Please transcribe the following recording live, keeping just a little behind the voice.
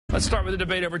Let's start with the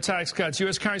debate over tax cuts.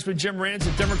 U.S. Congressman Jim Moran is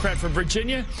a Democrat from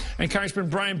Virginia, and Congressman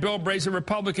Bilbray is a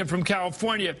Republican from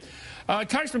California.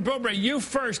 Congressman Bilbray, you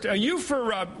first. Where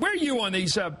are you on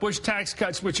these Bush tax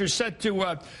cuts, which are set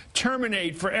to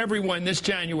terminate for everyone this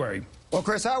January? Well,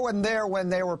 Chris, I wasn't there when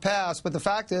they were passed, but the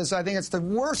fact is I think it's the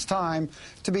worst time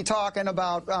to be talking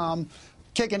about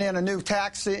kicking in a new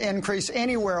tax increase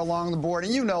anywhere along the board.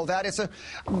 And you know that.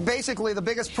 Basically, the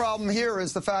biggest problem here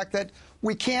is the fact that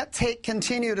we can't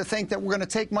continue to think that we're going to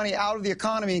take money out of the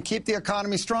economy and keep the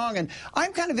economy strong. And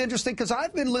I'm kind of interested because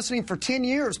I've been listening for 10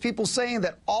 years, people saying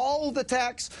that all the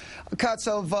tax cuts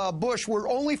of Bush were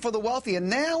only for the wealthy. And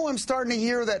now I'm starting to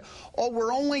hear that,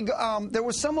 there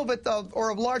was some of it, or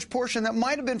a large portion, that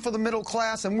might have been for the middle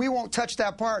class, and we won't touch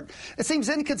that part. It seems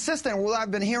inconsistent with what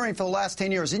I've been hearing for the last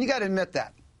 10 years, and you got to admit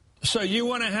that. So you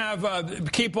want to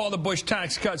have keep all the Bush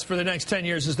tax cuts for the next 10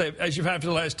 years as you've had for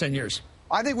the last 10 years?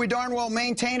 I think we darn well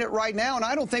maintain it right now, and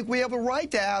I don't think we have a right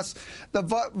to ask the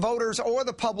voters or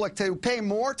the public to pay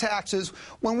more taxes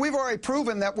when we've already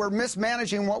proven that we're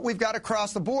mismanaging what we've got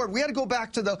across the board. We had to go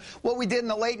back to what we did in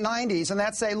the late 90s, and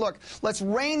that's say, look, let's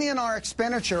rein in our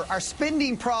expenditure. Our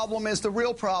spending problem is the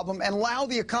real problem, and allow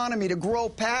the economy to grow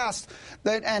past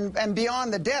and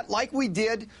beyond the debt like we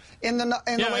did in the late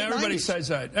 90s. Everybody says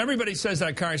that. Everybody says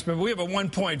that, Congressman. We have a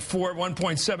 1.4,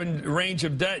 1.7 range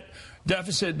of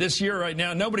deficit this year right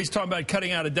now. Nobody's talking about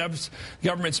cutting out of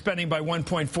government spending by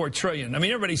 $1.4 trillion. I mean,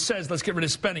 everybody says let's get rid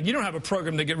of spending. You don't have a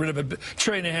program to get rid of $1.5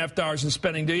 trillion in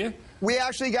spending, do you? We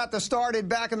actually got this started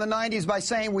back in the 90s by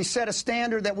saying we set a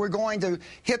standard that we're going to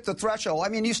hit the threshold. I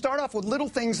mean, you start off with little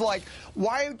things like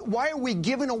why are we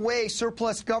giving away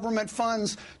surplus government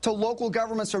funds to local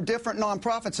governments or different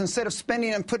nonprofits instead of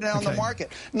spending and putting it on the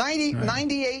market?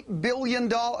 $98 billion,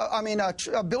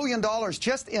 $1 billion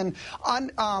just in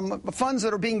funds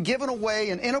that are being given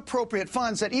away, and inappropriate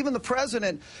funds that even the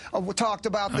president talked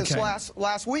about this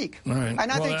last week. All right.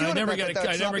 And I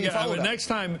think next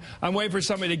time I'm waiting for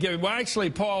somebody to give it. Well, actually,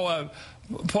 Paul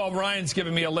Ryan's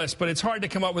given me a list, but it's hard to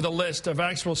come up with a list of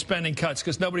actual spending cuts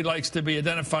because nobody likes to be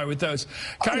identified with those.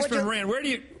 Congressman Moran, where do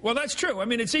you? Well, that's true. I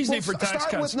mean, it's easy for tax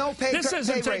cuts. This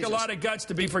doesn't take a lot of guts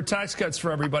to be for tax cuts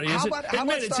for everybody, is it?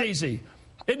 Admit it's easy.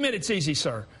 Admit it's easy,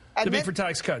 sir, to be for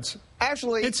tax cuts.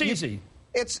 Actually, it's easy.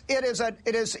 It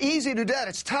is easy to do that.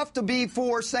 It's tough to be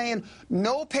for saying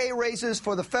no pay raises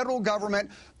for the federal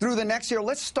government through the next year.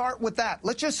 Let's start with that.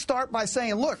 Let's just start by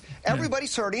saying, look,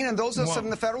 everybody's hurting, and those of us in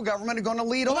the federal government are going to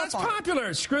lead off on it. Well, that's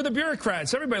popular. Screw the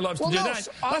bureaucrats. Everybody loves to do that.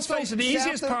 Let's face it, the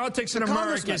easiest politics in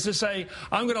America is to say,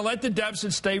 I'm going to let the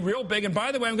deficit stay real big, and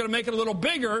by the way, I'm going to make it a little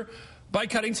bigger by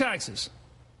cutting taxes.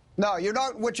 No, you're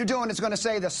not. What you're doing is going to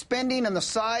say the spending and the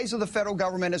size of the federal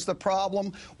government is the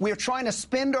problem. We're trying to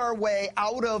spend our way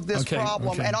out of this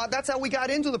problem, and that's how we got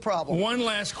into the problem. One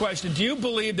last question. Do you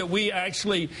believe that we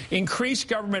actually increase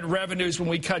government revenues when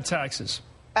we cut taxes?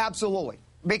 Absolutely.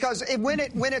 Because when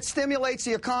it stimulates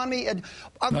the economy,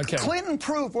 Clinton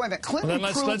proved. Wait a minute, Clinton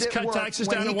proved let's cut taxes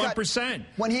down to 1%.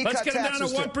 Let's get them down to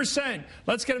 1%.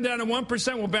 Let's get them down to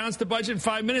 1%. We'll balance the budget in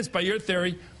 5 minutes. By your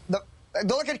theory.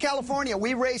 Look at California.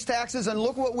 We raised taxes, and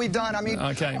look what we've done. I mean,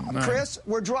 Chris,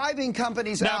 we're driving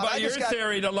companies out. Now, by your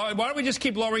theory, why don't we just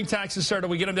keep lowering taxes, sir, till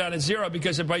we get them down to zero?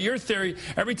 Because by your theory,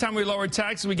 every time we lower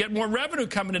taxes, we get more revenue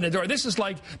coming in the door. This is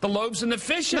like the loaves and the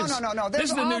fishes. No. This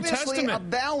is the New Testament. A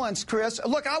balance, Chris.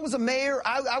 Look, I was a mayor.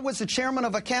 I was the chairman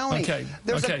of a county.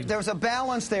 There's a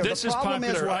balance there. This is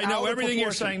popular. I know everything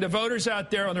you're saying. The voters out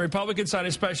there on the Republican side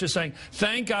especially are saying,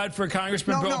 thank God for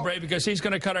Congressman Bilbray because he's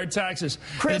going to cut our taxes.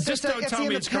 Chris, tell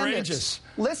me it's courageous.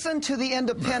 Listen to the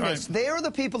independents. Right. They're the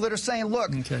people that are saying,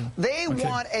 look, they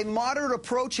want a moderate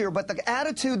approach here, but the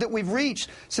attitude that we've reached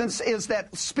is that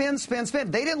spend.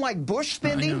 They didn't like Bush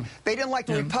spending. They didn't like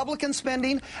the Republican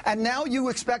spending, and now you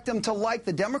expect them to like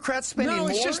the Democrats spending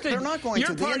more? It's just They're not going to.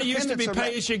 Your party used to be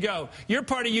pay-as-you-go. Your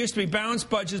party used to be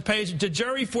balanced budgets, pay-as-you-go. The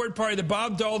Jerry Ford party, the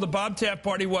Bob Dole, the Bob Taft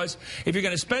party was, if you're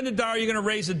going to spend $1, you're going to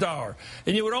raise $1.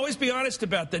 And you would always be honest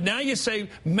about that. Now you say,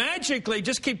 magically,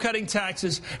 just keep cutting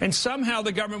taxes, and somehow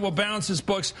the government will balance its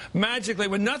books magically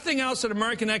when nothing else in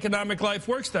American economic life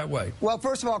works that way. Well,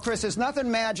 first of all, Chris, there's nothing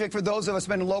magic for those of us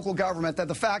in local government. That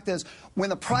the fact is, when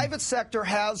the private sector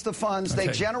has the funds, they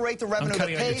generate the revenue that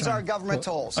pays our government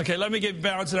tolls. Okay, let me get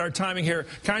balance in our timing here.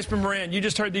 Congressman Moran, you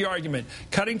just heard the argument.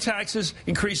 Cutting taxes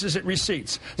increases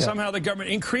receipts. Somehow the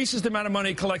government increases the amount of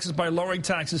money it collects by lowering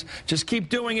taxes. Just keep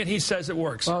doing it. He says it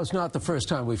works. Well, it's not the first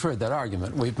time we've heard that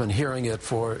argument. We've been hearing it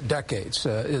for decades.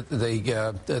 The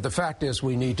the fact is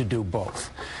we need to do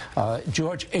both.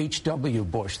 George H.W.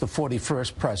 Bush, the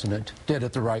 41st president, did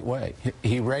it the right way.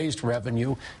 He raised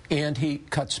revenue and he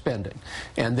cut spending.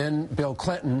 And then Bill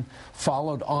Clinton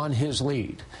followed on his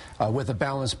lead with a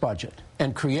balanced budget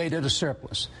and created a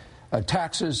surplus.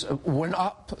 Taxes went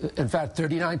up, in fact,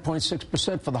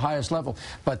 39.6% for the highest level,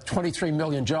 but 23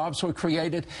 million jobs were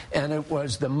created, and it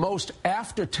was the most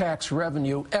after-tax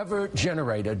revenue ever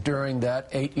generated during that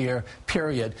 8-year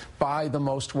period by the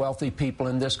most wealthy people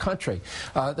in this country.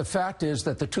 The fact is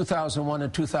that the 2001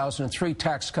 and 2003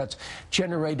 tax cuts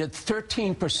generated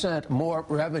 13% more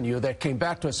revenue that came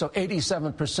back to us, so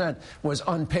 87% was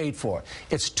unpaid for.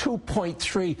 It's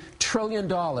 $2.3 trillion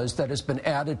that has been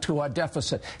added to our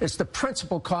deficit. It's the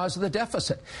principal cause of the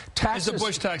deficit. Is the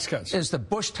Bush tax cuts. Is the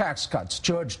Bush tax cuts,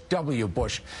 George W.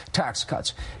 Bush tax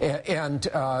cuts. And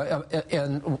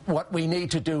what we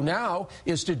need to do now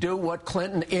is to do what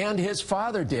Clinton and his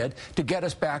father did to get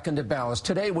us back into balance.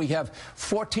 Today we have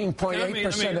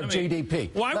 14.8% of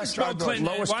GDP. Why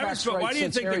do you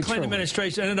think the Clinton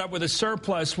administration ended up with a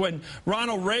surplus when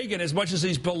Ronald Reagan, as much as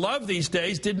he's beloved these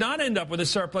days, did not end up with a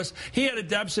surplus? He had a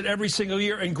deficit every single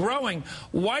year and growing.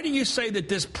 Why do you say that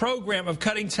this program of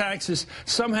cutting taxes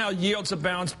somehow yields a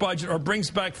balanced budget or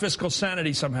brings back fiscal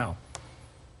sanity somehow?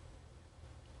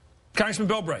 Congressman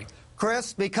Bilbray.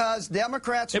 Chris, because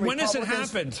Democrats and Republicans... When has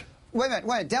it happened? Wait a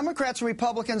minute. Democrats and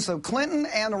Republicans, so Clinton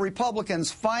and the Republicans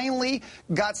finally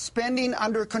got spending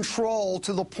under control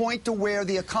to the point to where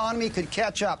the economy could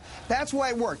catch up. That's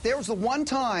why it worked. There was the one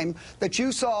time that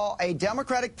you saw a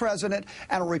Democratic president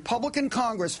and a Republican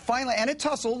Congress finally, and it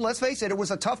tussled, let's face it, it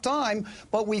was a tough time,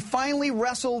 but we finally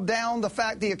wrestled down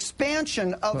the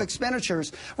expansion of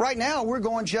expenditures. Right now, we're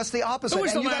going just the opposite. Who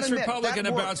was the last Republican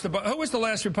to bounce the budget? Who was the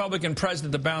last Republican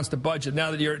president to bounce the budget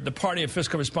now that you're the party of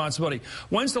fiscal responsibility?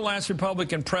 When's the last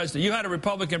Republican president? You had a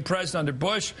Republican president under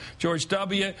Bush, George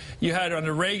W. You had it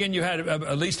under Reagan. You had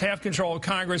at least half control of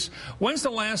Congress. When's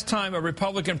the last time a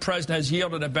Republican president has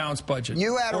yielded a balanced budget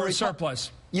or a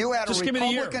surplus? You had a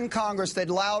Republican Congress that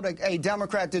allowed a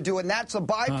Democrat to do it, and that's a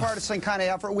bipartisan kind of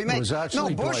effort we made. It was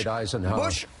actually Dwight Eisenhower.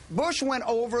 Bush went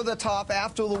over the top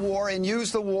after the war and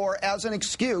used the war as an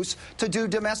excuse to do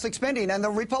domestic spending, and the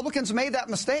Republicans made that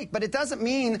mistake. But it doesn't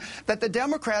mean that the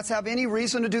Democrats have any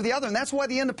reason to do the other, and that's why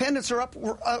the independents are up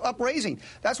raising.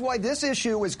 That's why this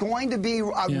issue is going to be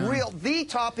the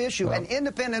top issue, and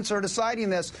independents are deciding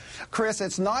this. Chris,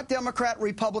 it's not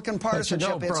Democrat-Republican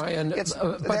partisanship. Brian,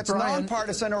 that's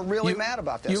nonpartisan. Are really mad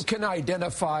about this. You can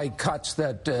identify cuts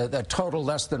that total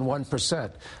less than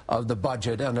 1% of the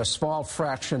budget and a small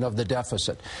fraction of the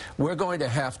deficit. We're going to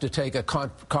have to take a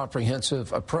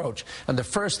comprehensive approach, and the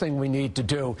first thing we need to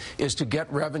do is to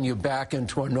get revenue back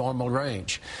into a normal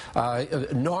range.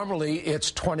 Normally,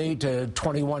 it's 20 to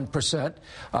 21%,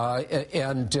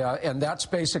 and that's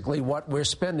basically what we're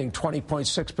spending,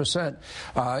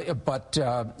 20.6%. But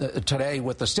today,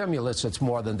 with the stimulus, it's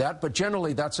more than that. But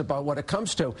generally, that's about what it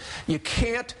comes to. You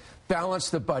can't balance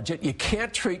the budget. You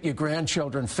can't treat your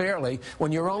grandchildren fairly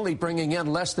when you're only bringing in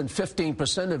less than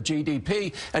 15% of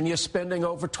GDP and you're spending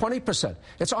over 20%.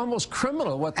 It's almost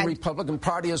criminal what the Republican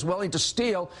Party is willing to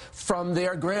steal from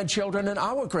their grandchildren and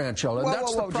our grandchildren.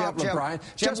 That's the problem, Brian,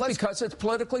 just because it's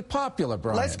politically popular,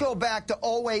 Brian. Let's go back to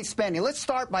 08 spending. Let's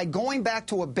start by going back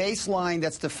to a baseline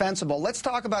that's defensible. Let's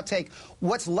talk about take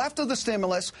what's left of the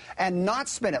stimulus and not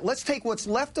spend it. Let's take what's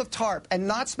left of TARP and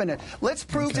not spend it. Let's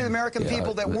prove to the American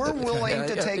people that we're willing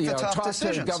to take the tough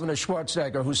decisions. Talk to Governor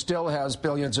Schwarzenegger, who still has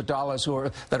billions of dollars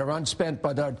that are unspent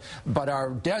but are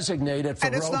designated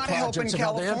for road projects and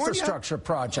other infrastructure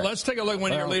projects. Let's take a look at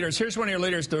one of your leaders. Here's one of your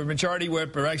leaders, the Majority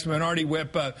Whip, or ex-Minority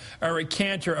Whip, Eric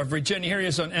Cantor of Virginia. Here he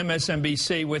is on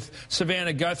MSNBC with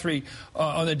Savannah Guthrie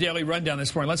on the Daily Rundown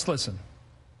this morning. Let's listen.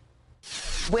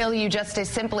 Will you just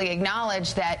simply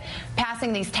acknowledge that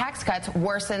passing these tax cuts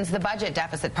worsens the budget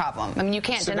deficit problem? I mean, you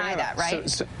can't deny that,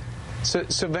 right?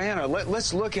 Savannah,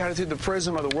 let's look at it through the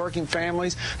prism of the working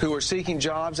families who are seeking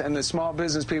jobs and the small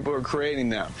business people who are creating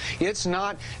them. It's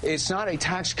not a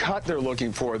tax cut they're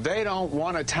looking for. They don't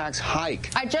want a tax hike.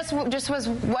 I just was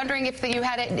wondering if you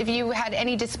had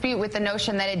any dispute with the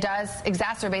notion that it does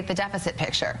exacerbate the deficit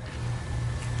picture.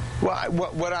 Well,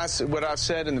 what I've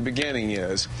said in the beginning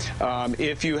is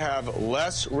if you have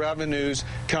less revenues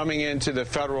coming into the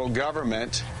federal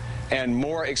government and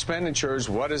more expenditures,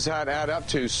 what does that add up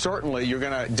to? Certainly, you're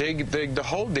going to dig the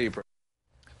hole deeper.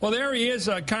 Well, there he is,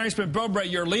 Congressman Bilbray,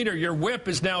 your leader, your whip,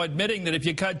 is now admitting that if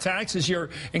you cut taxes, you're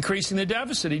increasing the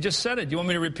deficit. He just said it. Do you want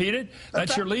me to repeat it?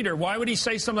 That's your leader. Why would he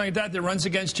say something like that runs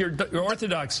against your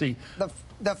orthodoxy?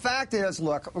 the fact is,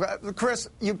 look, Chris,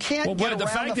 you can't get around the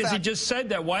fact is he just said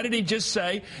that. Why did he just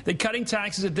say that cutting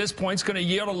taxes at this point is going to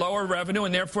yield a lower revenue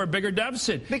and therefore a bigger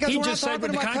deficit? Because he just said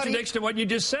with the contradiction of what you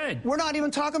just said. We're not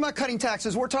even talking about cutting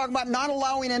taxes. We're talking about not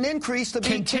allowing an increase to be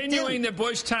continuing the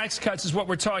Bush tax cuts is what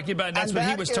we're talking about. And that's what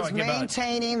he was talking about.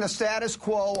 Maintaining the status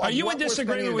quo. Are you in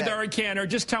disagreement with Eric Cantor?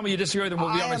 Just tell me you disagree with him.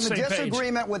 We'll be on the same page. I am in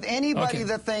disagreement with anybody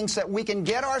that thinks that we can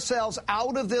get ourselves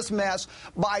out of this mess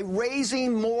by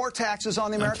raising more taxes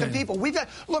on the American people.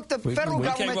 Look, the federal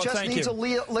government just needs to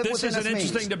live within its means. This is an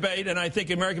interesting debate, and I think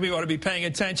American people ought to be paying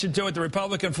attention to it. The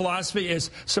Republican philosophy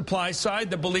is supply side,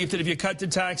 the belief that if you cut the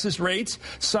taxes rates,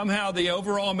 somehow the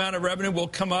overall amount of revenue will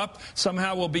come up,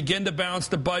 somehow we'll begin to balance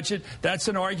the budget. That's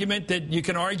an argument that you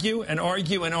can argue and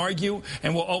argue and argue,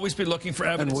 and we'll always be looking for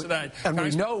evidence of that. And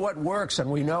we know what works, and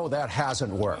we know that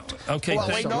hasn't worked. Okay, well,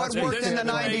 we know it worked in the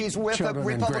 90s with the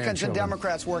Republicans and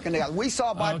Democrats working together. We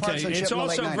saw bipartisanship It's in the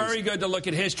late 90s. also very good to look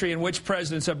at history and which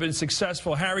presidents have been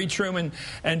successful. Harry Truman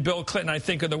and Bill Clinton, I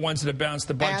think, are the ones that have balanced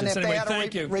the budget. And if anyway,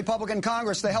 they had a Republican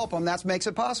Congress to help them, that makes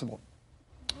it possible.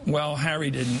 Well,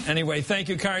 Harry didn't. Anyway, thank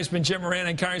you, Congressman Jim Moran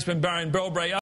and Congressman Bilbray.